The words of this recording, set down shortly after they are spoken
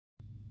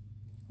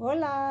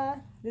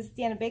Hola! This is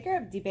Deanna Baker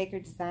of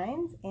dbaker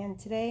Designs, and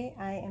today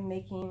I am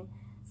making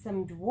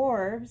some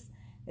dwarves.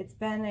 It's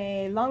been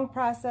a long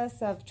process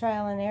of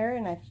trial and error,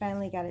 and I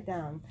finally got it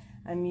down.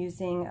 I'm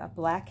using a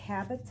black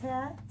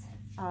habitat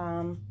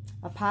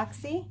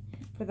epoxy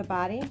for the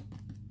body,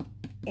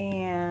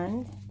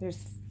 and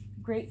there's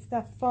great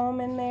stuff foam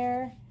in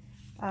there,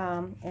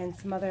 and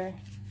some other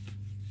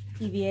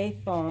EVA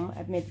foam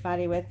I've made the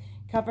body with,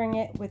 covering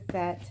it with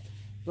that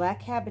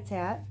black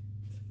habitat.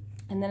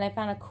 And then I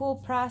found a cool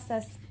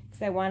process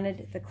because I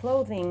wanted the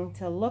clothing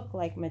to look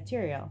like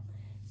material.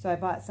 So I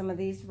bought some of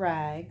these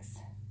rags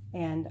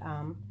and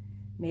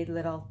made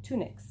little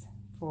tunics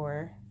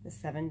for the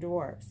Seven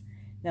Dwarfs.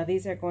 Now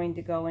these are going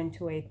to go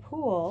into a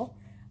pool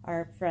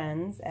our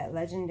friends at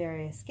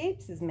Legendary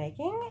Escapes is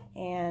making,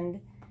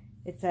 and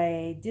it's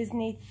a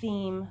Disney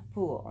theme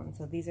pool. And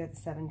so these are the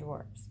Seven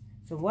Dwarfs.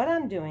 So what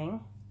I'm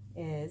doing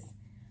is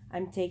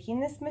I'm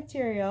taking this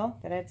material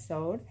that I've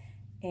sewed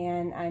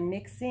and I'm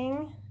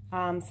mixing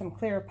some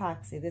clear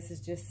epoxy. This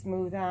is just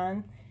smooth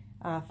on,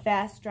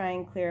 fast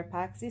drying clear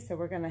epoxy, so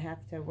we're going to have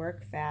to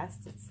work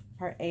fast. It's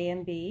part A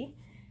and B.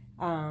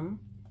 And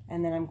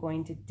then I'm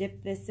going to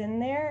dip this in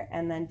there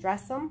and then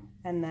dress him,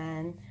 and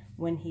then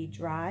when he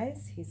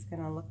dries, he's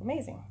going to look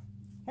amazing.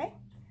 Okay,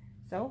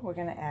 so we're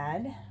going to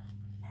add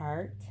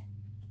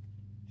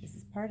this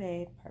is part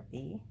A, part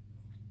B.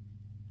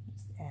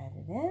 Just add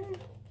it in.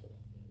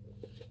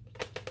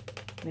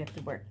 We have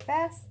to work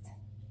fast.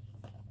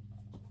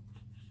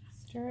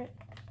 Stir it.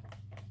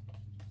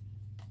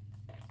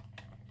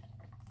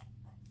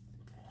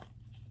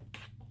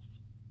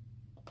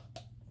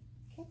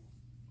 Okay.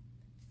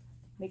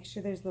 Make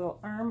sure there's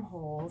little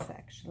armholes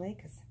actually,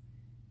 because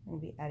I'm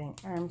going to be adding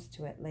arms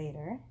to it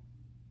later.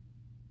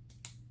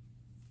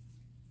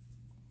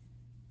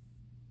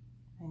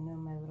 I know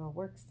my little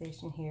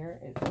workstation here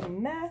is a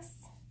mess,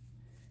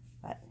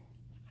 but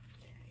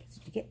that's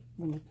what you get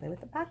when you play with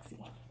epoxy.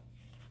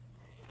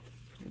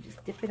 You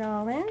just dip it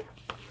all in.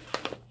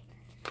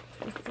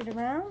 Twist it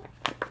around.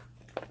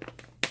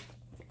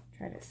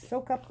 Try to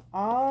soak up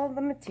all the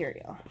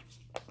material.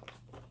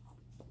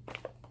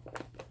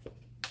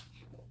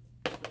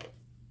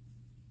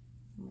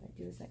 And what I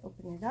do is I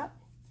open it up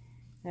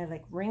and I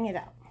like wring it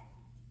out.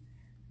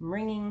 I'm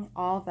wringing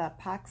all the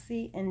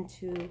epoxy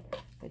into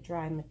the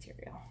dry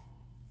material.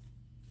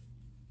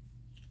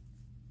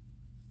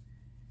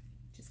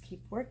 Just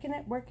keep working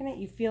it, working it.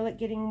 You feel it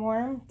getting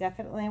warm.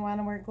 Definitely want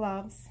to wear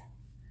gloves.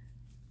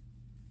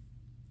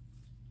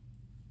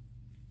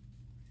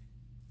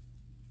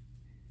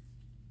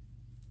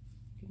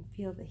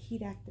 Feel the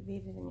heat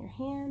activated in your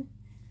hand.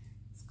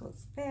 This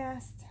goes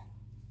fast.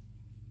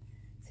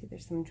 See,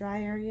 there's some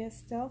dry areas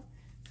still,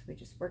 so we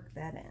just work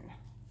that in.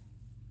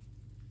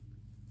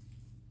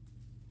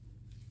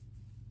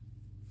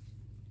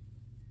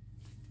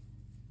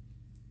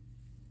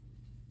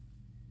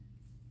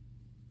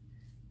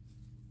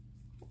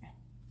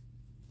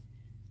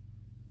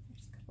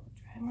 There's a couple of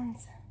dry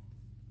ones.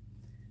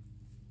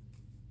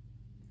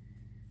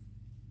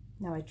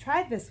 Now I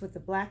tried this with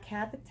the black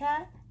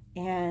habitat,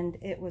 and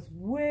it was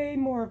way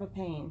more of a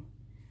pain.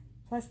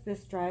 Plus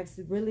this dries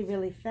really,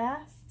 really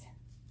fast.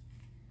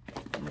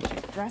 And we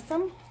just dress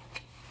them.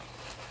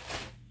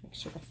 Make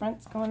sure the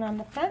front's going on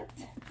the front.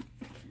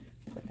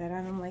 Put that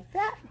on him like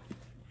that.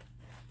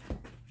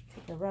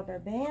 Take a rubber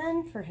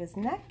band for his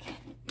neck.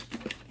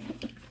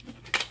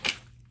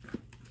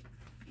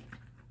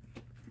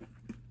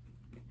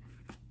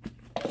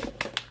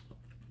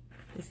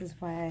 This is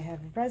why I have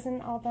resin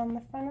all down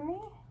the front of me.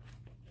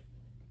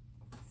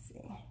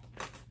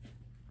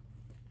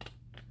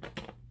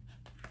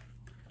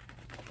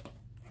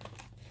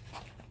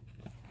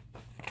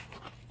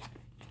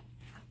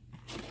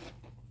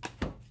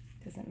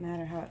 Doesn't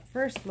matter how it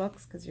first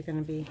looks, because you're going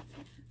to be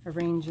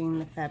arranging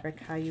the fabric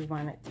how you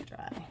want it to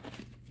dry.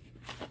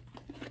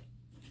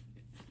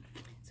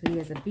 So he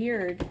has a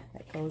beard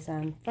that goes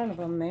on front of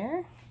him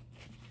there.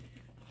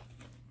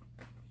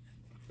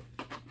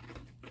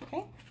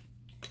 Okay,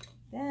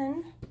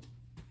 then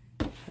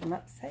put him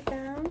upside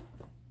down.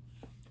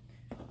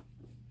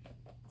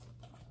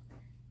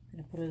 I'm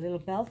going to put a little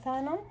belt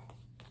on him.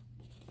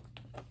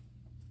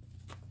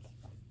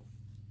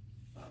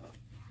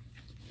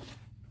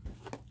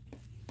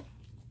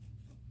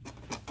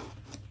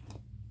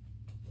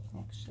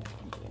 Actually,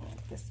 I'm doing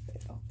it this way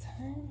all the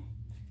time.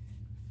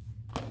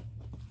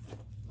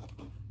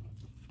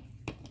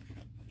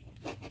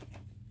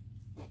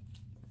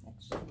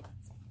 Actually,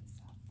 let's move this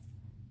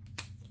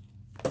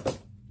up.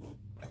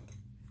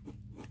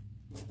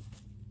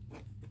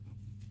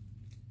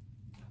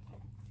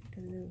 Take a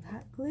little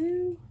hot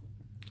glue.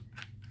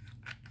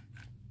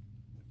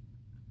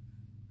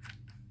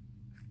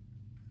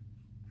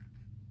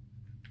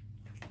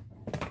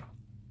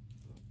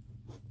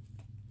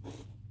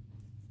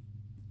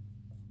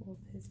 Hold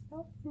his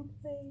belt in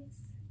place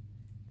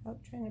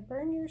without trying to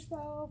burn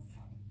yourself.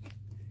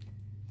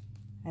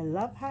 I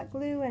love hot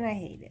glue and I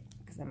hate it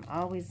because I'm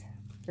always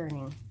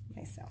burning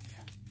myself.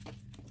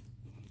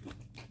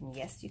 And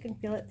yes, you can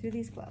feel it through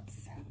these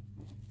gloves.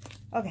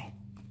 Okay,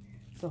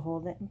 So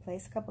hold it in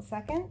place a couple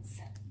seconds.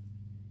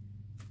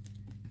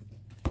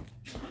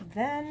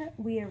 Then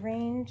we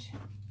arrange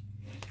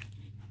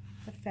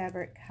the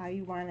fabric how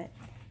you want it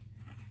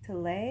to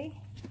lay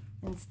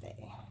and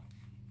stay.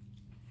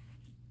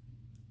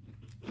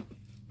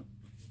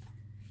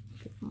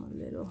 Give them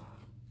a little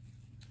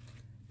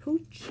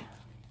pooch.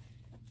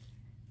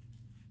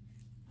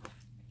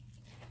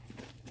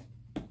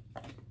 Kind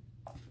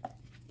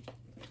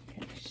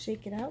of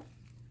shake it out.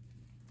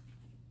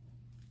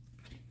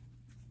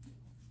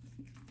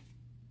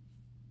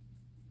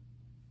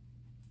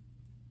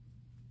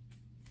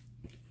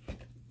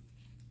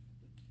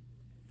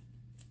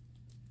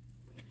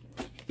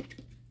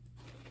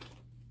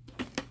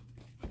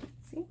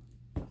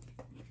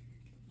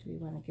 Do we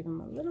want to give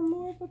him a little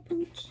more of a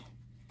pooch?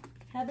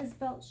 Have his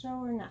belt show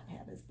or not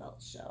have his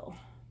belt show?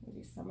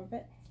 Maybe some of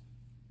it.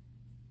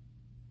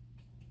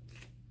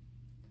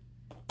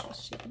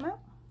 Just shake him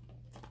out.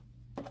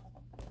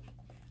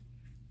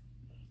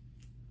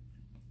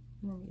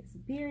 And then he has a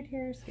beard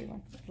here, so you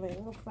want to lay a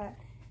little flat.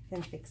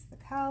 Then fix the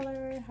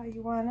collar how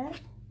you want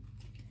it.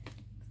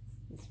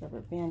 This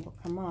rubber band will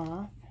come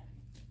off.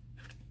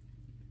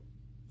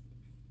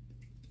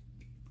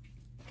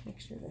 Make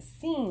sure the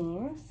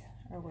seams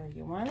are where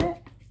you want it.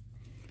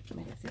 You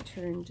might have to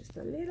turn just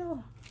a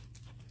little.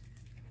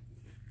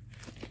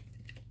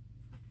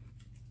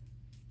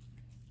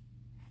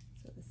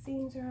 So the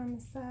seams are on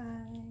the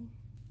side.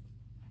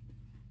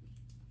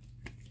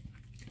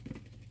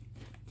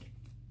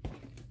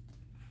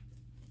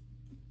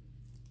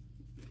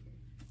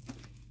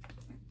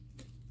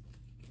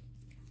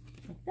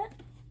 Like that.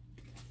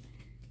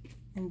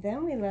 And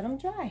then we let them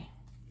dry.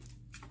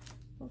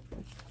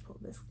 Let's pull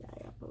this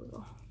guy up a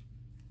little.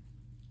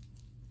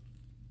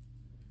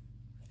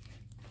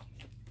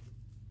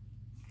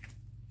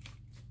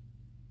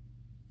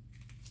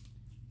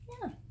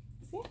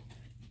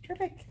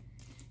 Perfect.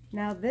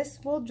 Now this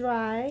will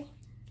dry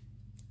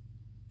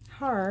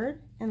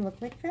hard and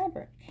look like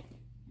fabric.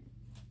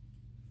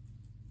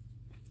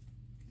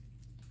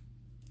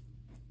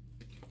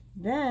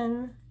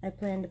 Then I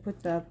plan to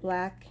put the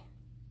black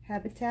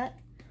habitat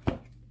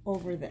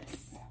over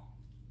this.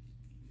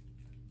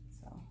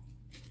 So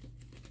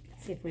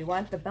see, if we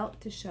want the belt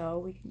to show,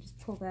 we can just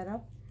pull that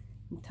up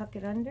and tuck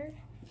it under.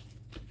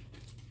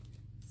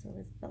 So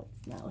his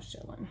belt's now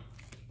showing.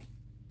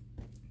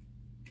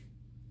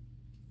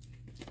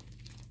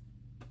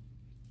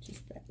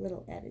 Just that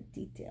little added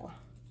detail.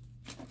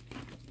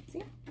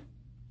 See?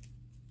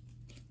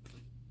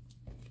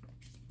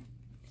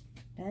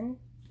 Then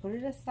put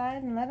it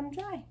aside and let him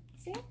dry.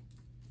 See?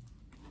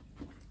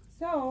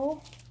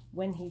 So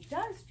when he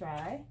does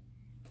dry,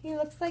 he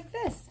looks like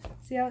this.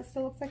 See how it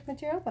still looks like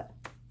material, but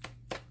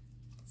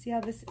see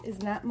how this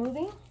is not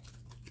moving?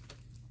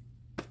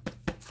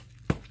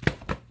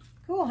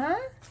 Cool, huh?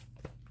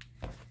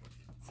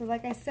 So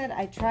like I said,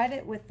 I tried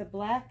it with the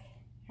black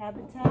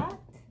habitat.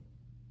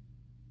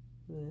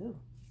 Ooh.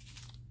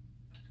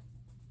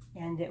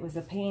 And it was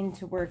a pain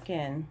to work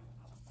in.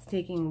 It's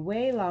taking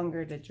way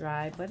longer to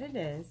dry, but it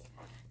is.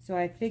 So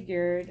I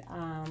figured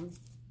I'm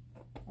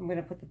going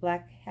to put the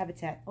black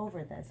habitat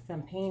over this because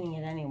I'm painting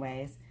it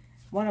anyways.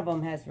 One of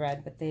them has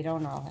red, but they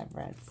don't all have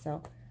red.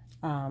 So,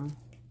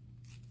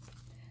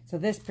 so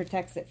this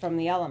protects it from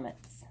the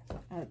elements.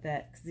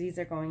 Because these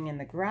are going in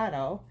the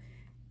grotto,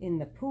 in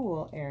the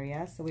pool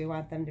area. So we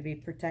want them to be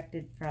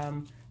protected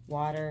from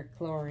water,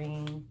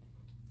 chlorine,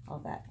 all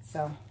that.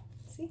 So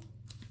see,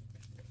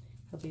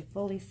 he'll be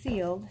fully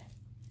sealed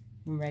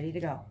and ready to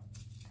go.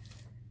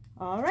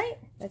 All right,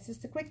 that's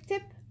just a quick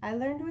tip I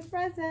learned with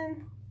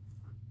resin.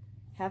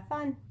 Have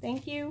fun.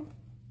 Thank you.